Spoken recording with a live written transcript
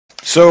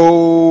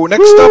So,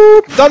 next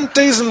up,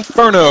 Dante's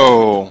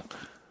Inferno.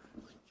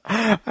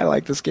 I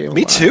like this game a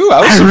Me lot. too.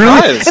 I was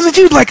surprised. And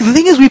dude, like, the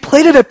thing is, we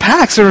played it at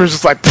PAX, and it was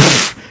just like,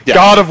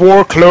 God of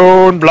War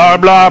clone, blah,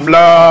 blah,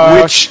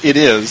 blah. Which it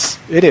is.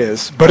 It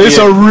is. But it's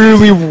a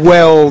really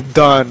well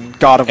done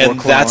God of War clone.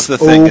 And that's the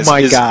thing. Oh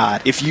my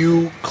God. If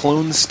you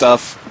clone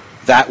stuff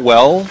that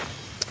well,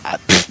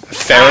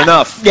 fair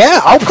enough.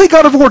 Yeah, I'll play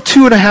God of War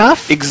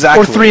 2.5.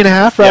 Exactly. Or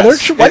 3.5, rather.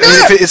 Yes. Why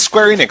not? It's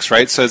Square Enix,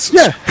 right? So it's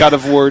God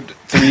of War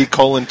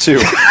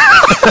 3:2.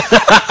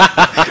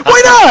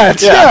 Why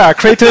not? Yeah.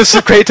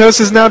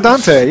 Kratos is now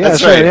Dante. Yeah,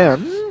 that's right. Yeah.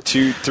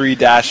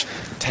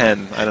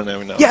 3-10. I don't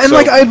even know. Yeah, and so,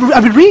 like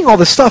I've been reading all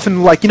this stuff,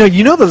 and like you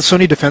know that the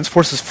Sony Defense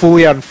Force is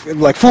fully out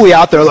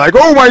there, like,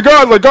 oh my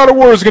God, like God of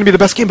War is going to be the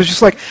best game. But it's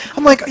just like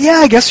I'm like, yeah,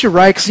 I guess you're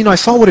right, because I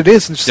saw what it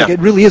is, and it's just like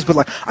it really is. But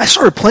like I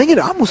started playing it,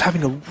 I was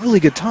having a really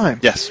good time.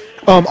 Yes.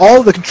 All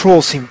of the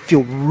controls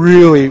feel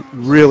really,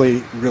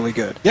 really, really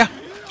good. Yeah,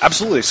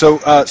 absolutely. So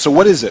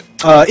what is it?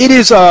 It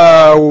is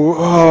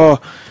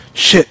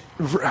shit.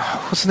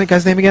 What's the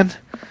guy's name again?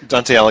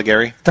 Dante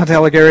Alighieri. Dante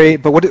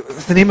Alighieri, but what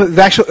the name of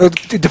the actual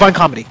Divine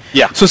Comedy?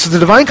 Yeah. So it's the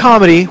Divine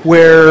Comedy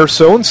where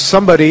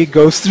somebody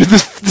goes through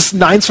this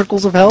 9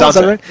 circles of hell. Dante. Is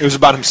that right? It was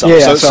about himself.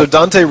 Yeah, so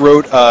Dante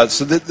wrote.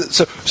 So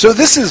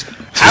this is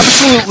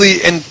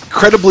absolutely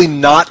incredibly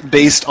not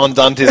based on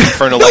Dante's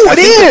Inferno. No, it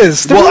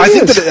is. I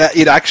think that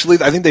it actually.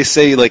 I think they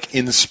say like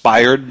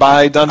inspired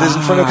by Dante's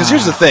Inferno, because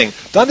here's the thing: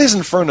 Dante's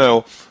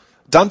Inferno.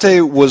 Dante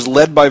was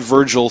led by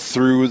Virgil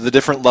through the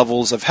different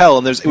levels of hell,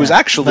 and it was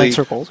actually 9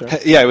 circles,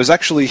 right? it was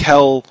actually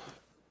hell,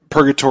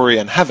 purgatory,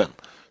 and heaven.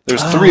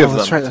 There's 3 of them.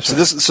 That's right.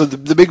 So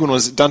the big one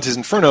was Dante's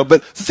Inferno.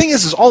 But the thing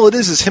is all it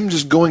is him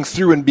just going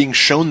through and being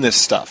shown this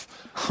stuff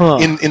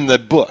in the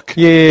book.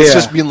 Yeah. It's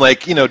just being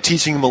like,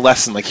 teaching him a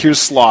lesson. Like, here's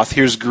sloth,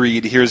 here's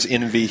greed, here's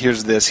envy,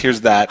 here's this,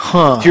 here's that.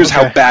 Here's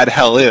how bad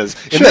hell is.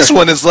 And this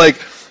one is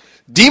like,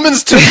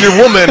 demons took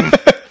your woman.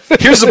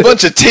 Here's a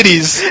bunch of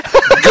titties.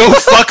 Go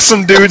fuck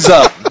some dudes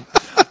up.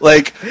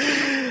 Like,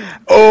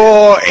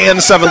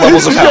 and 7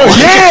 levels of hell.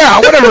 Yeah,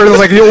 whatever. It was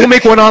like, we'll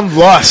make one on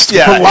Lust.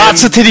 Yeah, put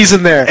lots of titties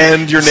in there.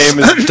 And your name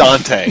is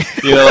Dante.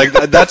 Like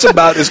that's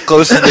about as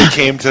close as they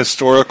came to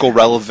historical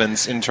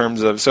relevance in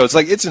terms of. So it's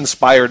like it's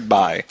inspired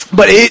by.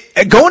 But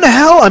going to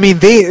hell. I mean,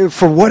 they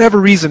for whatever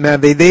reason,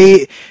 man,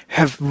 they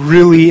have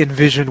really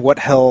envisioned what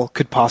hell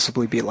could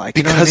possibly be like.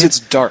 Because it's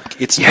dark.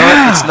 It's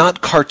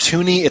not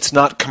cartoony. It's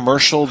not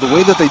commercial. The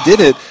way that they did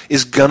it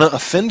is gonna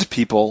offend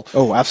people.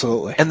 Oh,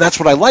 absolutely. And that's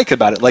what I like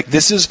about it. Like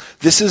this is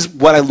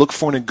what I look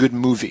for in a good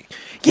movie.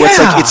 Where it's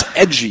like it's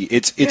edgy,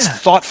 it's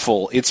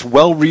thoughtful, it's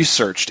well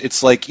researched.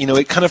 It's like,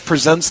 it kind of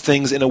presents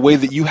things in a way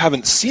that you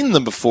haven't seen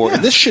them before.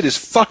 And this shit is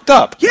fucked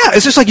up. Yeah,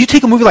 it's just like you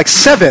take a movie like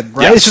Seven,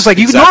 right? Yes, it's just like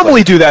you can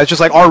normally do that. It's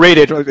just like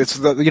R-rated. It's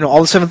all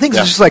the 7 things.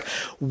 Yeah. It's just like,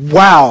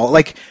 wow,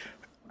 like.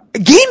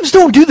 Games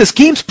don't do this.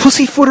 Games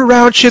pussyfoot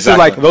around shit. Exactly.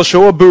 They're like, they'll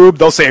show a boob,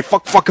 they'll say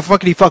fuck,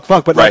 fuckity, fuck,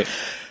 but right. like,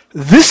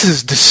 this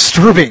is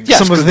disturbing. Yes,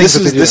 some of the things that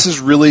they do. This is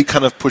really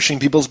kind of pushing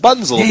people's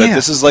buttons a little bit.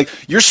 This is like,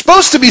 you're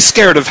supposed to be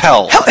scared of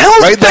hell.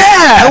 Hell's right?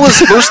 bad! Hell is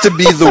supposed to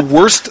be the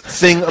worst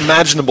thing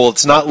imaginable.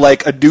 It's not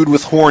like a dude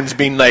with horns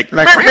being like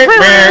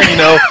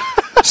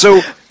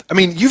So, I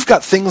mean, you've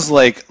got things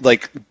like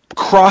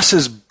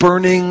crosses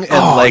burning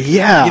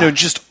and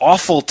just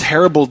awful,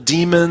 terrible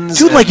demons.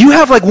 Dude, like you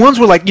have like ones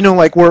where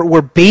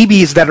where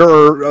babies that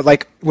are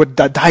like would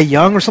die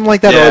young or something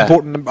like that, or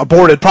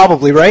aborted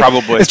probably, right?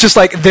 Probably. It's just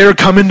like they're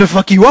coming to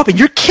fuck you up and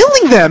you're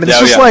killing them, and it's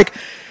just like.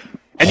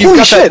 And you've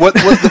got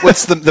that.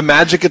 What's the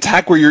magic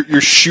attack where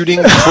you're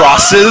shooting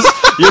crosses?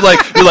 you're like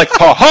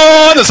ha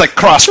ha, and it's like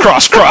cross.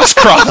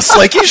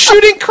 Like he's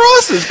shooting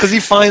crosses because he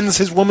finds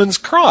his woman's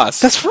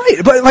cross. That's right.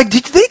 But like,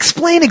 did they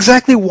explain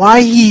exactly why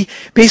he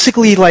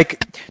basically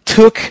like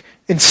took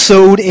and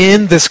sewed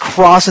in this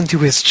cross into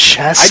his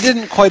chest? I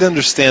didn't quite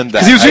understand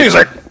that. Because he was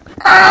like.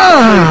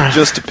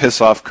 Just to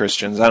piss off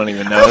Christians. I don't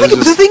even know.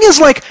 The thing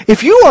is, like,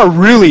 if you are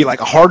really like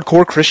a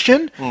hardcore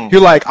Christian, you're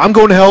like, I'm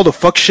going to hell to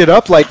fuck shit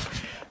up, like.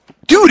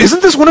 Dude,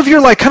 isn't this one of your,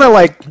 like, kind of,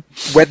 like,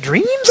 wet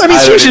dreams? I mean,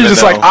 seriously,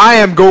 just like, I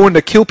am going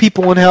to kill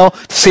people in hell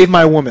to save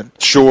my woman.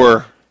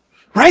 Sure.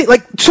 Right?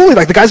 Like, surely,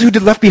 like, the guys who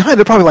did Left Behind,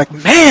 they're probably like,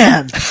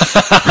 man!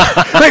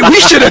 Like,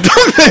 we should have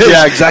done this!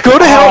 Yeah, exactly. Go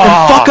to hell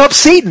and fuck up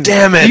Satan.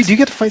 Damn it. Do you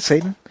get to fight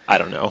Satan? I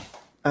don't know.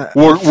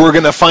 We're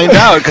going to find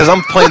out, because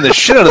I'm playing the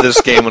shit out of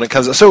this game when it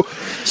comes to...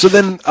 So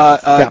then,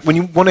 when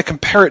you want to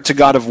compare it to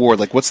God of War,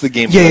 like, what's the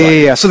gameplay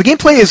like? Yeah. So the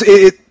gameplay is...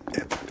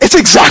 It's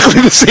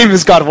exactly the same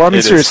as God of War. I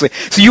mean, seriously.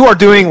 So you are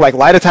doing like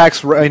light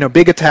attacks,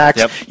 big attacks.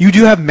 Yep. You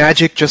do have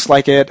magic just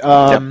like it.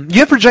 You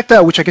have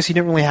projectile, which I guess you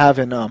didn't really have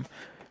in.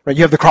 Right,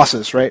 you have the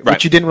crosses, right?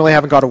 Which you didn't really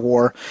have in God of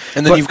War.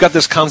 And then you've got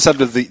this concept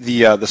of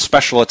the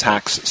special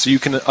attacks. So you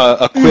can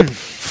equip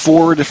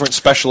 4 different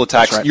special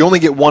attacks. Right. You only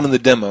get 1 in the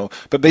demo,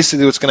 but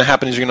basically what's going to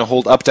happen is you're going to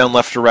hold up, down,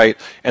 left, or right,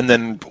 and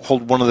then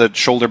hold one of the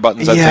shoulder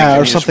buttons. I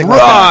think, or something like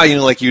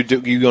that. Like you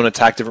go and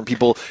attack different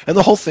people. And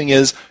the whole thing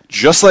is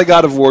just like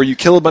God of War. You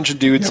kill a bunch of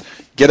dudes,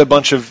 get a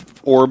bunch of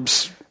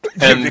orbs.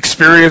 and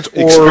experience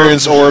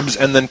orbs,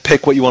 and then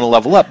pick what you want to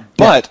level up.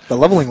 But the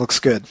leveling looks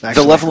good. Actually.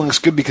 The leveling looks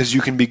good because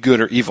you can be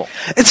good or evil.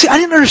 And see, I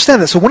didn't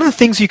understand that. So one of the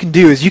things you can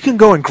do is you can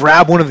go and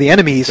grab one of the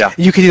enemies. Yeah.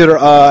 You can either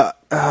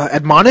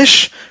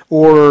admonish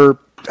or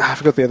I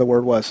forgot what the other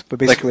word was, but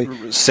basically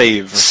like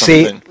save or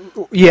something.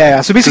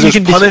 Yeah, so basically you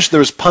can punish. There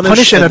was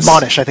punish and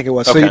admonish. I think it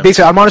was. Okay. So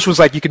basically, admonish was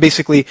like you could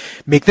basically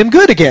make them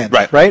good again,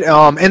 right?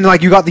 And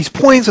like you got these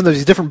points and there's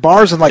these different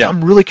bars, and like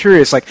I'm really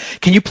curious, like,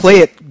 can you play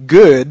it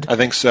good? I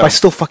think so. By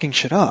still fucking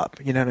shit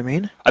up, you know what I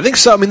mean? I think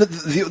so. I mean,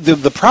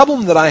 the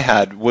problem that I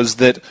had was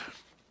that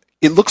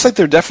it looks like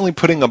they're definitely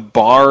putting a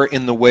bar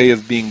in the way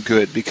of being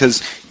good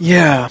because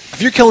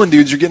if you're killing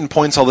dudes, you're getting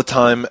points all the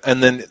time,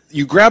 and then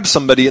you grab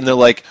somebody and they're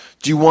like,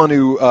 "Do you want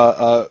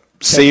to?"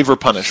 Save or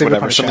punish,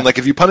 whatever. Something like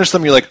if you punish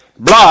them, you're like,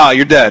 blah,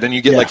 you're dead, and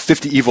you get like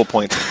 50 evil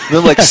points. And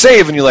then like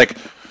save, and you're like,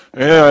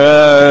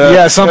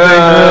 something.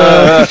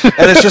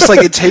 And it's just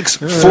like it takes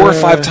 4 or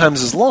 5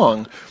 times as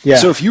long. Yeah.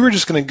 So if you were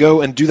just going to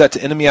go and do that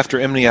to enemy after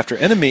enemy after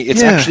enemy,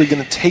 it's actually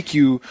going to take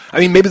you. I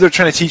mean, maybe they're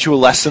trying to teach you a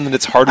lesson that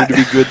it's harder to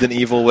be good than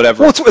evil,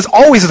 whatever. Well, it's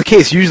always the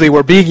case usually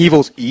where being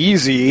evil is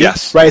easy.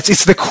 Yes. Right.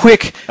 It's the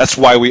quick. That's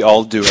why we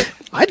all do it.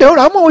 I don't.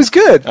 I'm always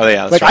good. Oh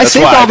yeah, like I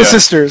saved all the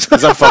sisters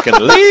because I'm fucking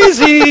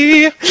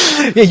lazy.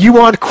 Yeah, you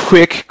want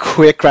quick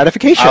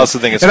gratification. I also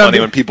think it's funny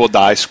when people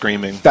die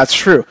screaming. That's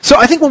true. So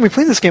I think when we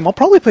play this game, I'll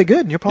probably play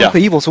good, and you'll probably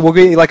play evil. So we'll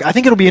be like, I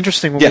think it'll be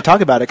interesting when we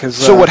talk about it. Because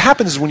so what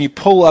happens is when you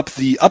pull up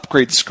the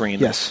upgrade screen,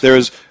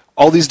 there's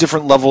all these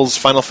different levels,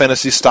 Final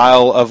Fantasy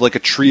style, of like a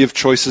tree of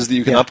choices that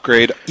you can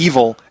upgrade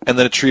evil, and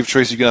then a tree of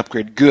choices you can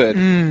upgrade good,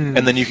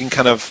 and then you can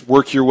kind of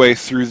work your way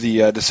through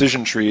the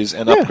decision trees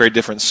and upgrade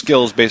different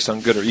skills based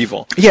on good or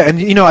evil. Yeah, and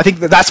you know, I think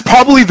that's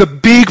probably the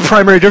big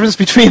primary difference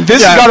between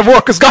this and God of War,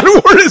 because God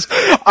of War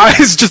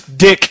is just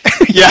dick.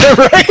 Yeah,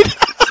 right.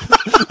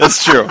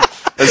 That's true.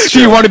 That's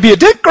true. Do you want to be a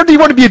dick, or do you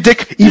want to be a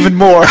dick even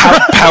more?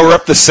 Power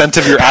up the scent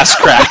of your ass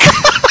crack.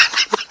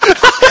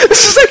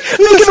 This is like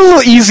making it a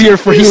little easier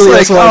for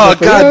Helios. Like, oh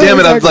god damn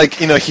it! I'm like,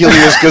 you know,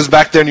 Helios goes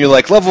back there and you're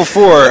like, level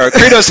 4.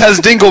 Kratos has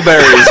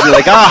dingleberries. You're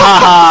like, ah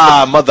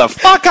ha ha,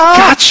 motherfucker!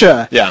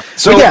 Gotcha. Yeah.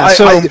 So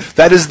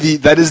that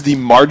is the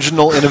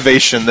marginal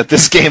innovation that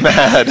this game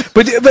had.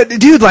 But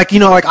dude, like, you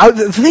know, like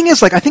the thing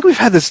is, like, I think we've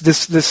had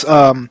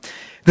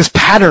this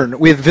pattern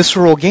with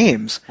visceral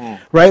games,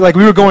 right? Like,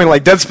 we were going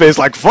like Dead Space,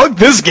 like, fuck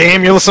this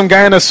game, you know, some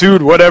guy in a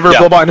suit, whatever,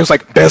 blah, blah, and it was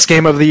like, best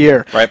game of the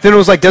year. Right. Then it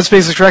was like Dead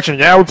Space Extraction,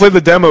 we played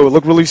the demo, it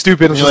looked really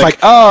stupid, and it was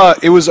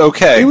it was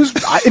okay. It was,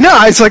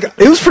 it's like,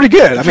 it was pretty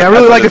good. I mean, I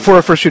really liked it for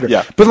a first shooter.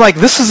 Yeah. But like,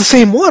 this is the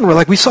same one where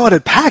like, we saw it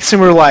at PAX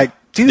and we were like,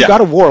 dude, God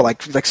of War,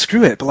 like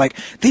screw it. But like,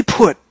 they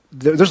put,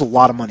 there's a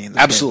lot of money in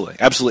this game.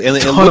 Absolutely. And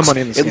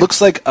it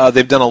looks like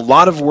they've done a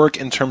lot of work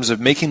in terms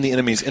of making the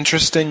enemies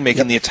interesting,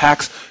 making the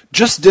attacks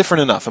just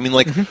different enough. I mean,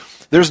 like,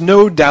 there's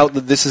no doubt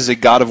that this is a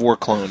God of War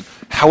clone.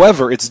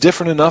 However, it's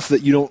different enough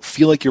that you don't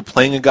feel like you're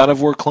playing a God of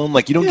War clone.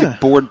 Like, you don't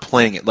get bored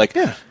playing it. Like,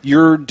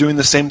 you're doing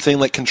the same thing,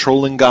 like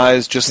controlling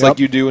guys just like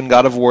you do in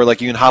God of War.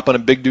 Like, you can hop on a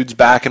big dude's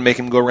back and make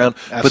him go around.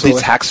 Absolutely. But the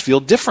attacks feel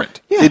different.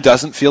 Yeah. It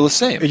doesn't feel the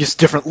same. It's just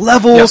different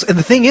levels. And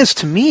the thing is,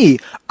 to me,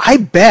 I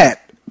bet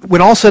when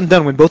all's said and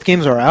done, when both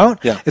games are out,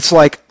 it's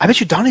like, I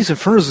bet you Dante's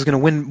Inferno is going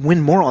to win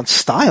more on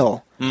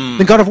style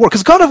than God of War.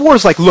 Because God of War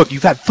is like, look,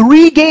 you've had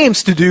 3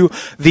 games to do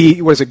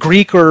the, what is it,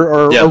 Greek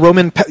or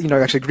Roman, you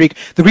know, actually Greek,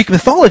 the Greek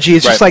mythology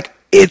is just like,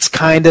 it's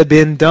kind of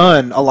been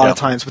done a lot of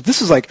times, but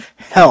this is like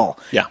hell.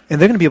 Yeah.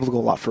 And they're going to be able to go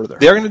a lot further.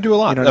 They are going to do a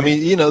lot. You know I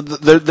mean, you know,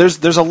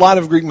 there's a lot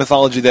of Greek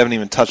mythology they haven't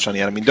even touched on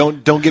yet. I mean,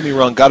 don't get me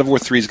wrong. God of War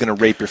 3 is going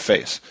to rape your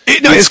face.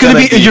 It's going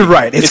to be. You're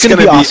right. It's going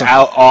to be awesome.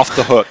 Out off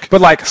the hook. But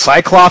like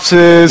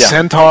Cyclopses,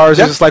 Centaurs,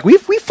 it's just like we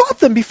fought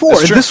them before.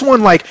 And this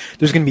one, like,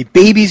 there's going to be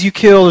babies you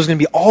kill. There's going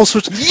to be all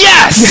sorts of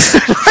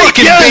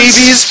fucking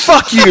babies.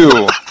 Fuck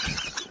you.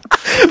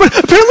 But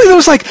apparently there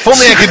was like. If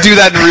only I could do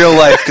that in real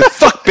life. Cause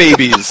fuck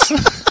babies.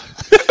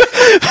 But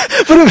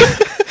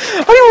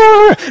I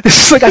don't remember. It's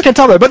just like, I can't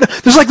tell that. But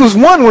there's like this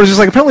one where it's just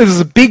like, apparently there's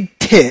a big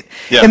tit,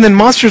 and then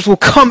monsters will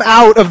come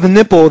out of the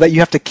nipple that you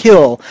have to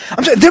kill.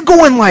 They're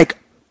going like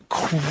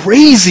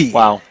crazy.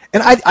 Wow.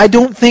 And I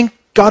don't think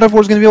God of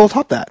War is going to be able to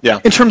top that. Yeah.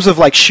 In terms of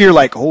like sheer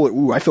like,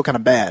 I feel kind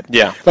of bad.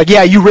 Yeah. Like,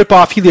 you rip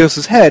off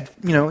Helios' head,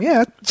 you know,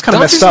 it's kind of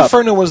messed up. Dante's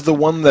Inferno was the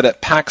one that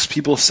at PAX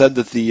people said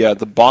that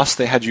the boss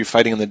they had you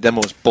fighting in the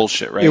demo was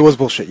bullshit, right? It was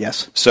bullshit,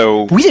 yes.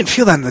 So we didn't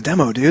feel that in the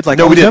demo, dude. Like,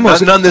 no, we didn't.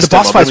 None of this the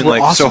boss fights were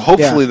like, awesome. So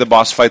hopefully the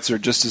boss fights are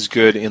just as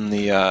good in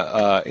the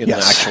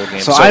actual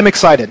game. So I'm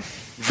excited.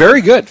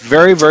 Very good.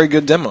 Very, very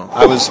good demo.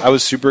 I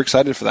was super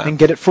excited for that. And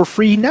get it for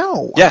free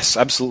now. Yes,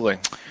 absolutely.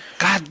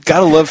 God,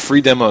 gotta love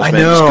free demos, man. I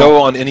know. Just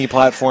go on any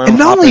platform. And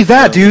not only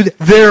that, dude,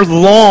 they're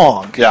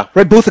long. Yeah.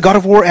 Right, both the God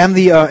of War and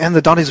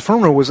the Dante's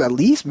Inferno was at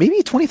least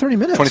maybe 20, 30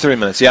 minutes. 20, 30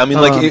 minutes, yeah. I mean,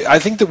 I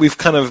think that we've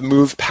kind of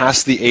moved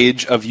past the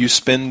age of you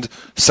spend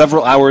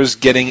several hours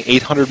getting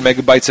 800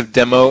 megabytes of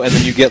demo, and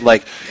then you get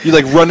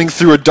you're running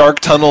through a dark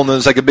tunnel, and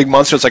there's like a big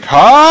monster. It's like,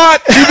 hot!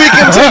 To be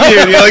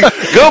continued. You're like,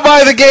 go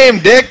buy the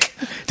game, dick!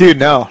 Dude,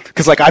 no,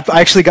 because like I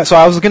actually got. So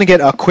I was gonna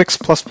get a Quicks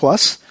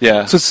Plus.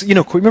 Yeah. So it's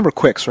remember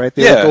Quicks, right?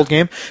 The old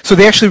game. So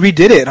they actually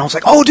redid it, and I was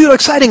like, oh, dude,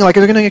 exciting! Like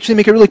they're gonna actually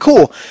make it really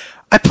cool.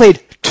 I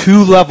played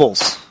 2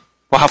 levels.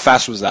 Well, how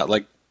fast was that?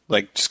 Like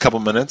just a couple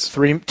minutes?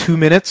 2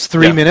 minutes,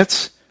 3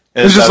 minutes.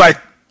 And it was just like,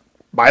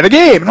 buy the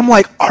game, and I'm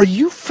like, are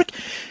you freaking?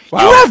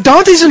 Wow. You have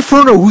Dante's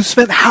Inferno, who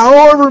spent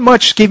however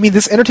much, gave me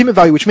this entertainment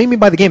value, which made me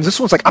buy the games. This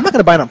one's like, I'm not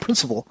going to buy it on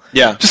principle.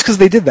 Yeah. Just because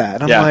they did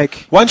that. And I'm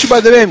like... Why don't you buy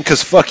the game?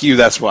 Because fuck you,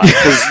 that's why.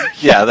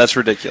 That's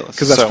ridiculous.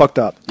 Because that's fucked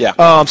up.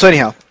 Yeah. So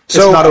anyhow, it's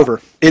not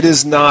over. It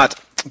is not,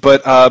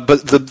 but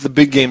the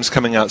big games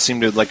coming out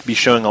seem to like be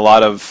showing a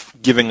lot of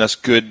giving us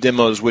good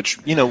demos, which,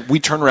 we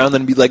turn around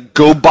and be like,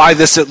 go buy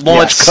this at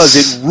launch because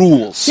it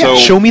rules. Yeah, so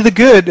show me the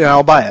good, and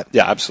I'll buy it.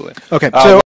 Yeah, absolutely. Okay, so...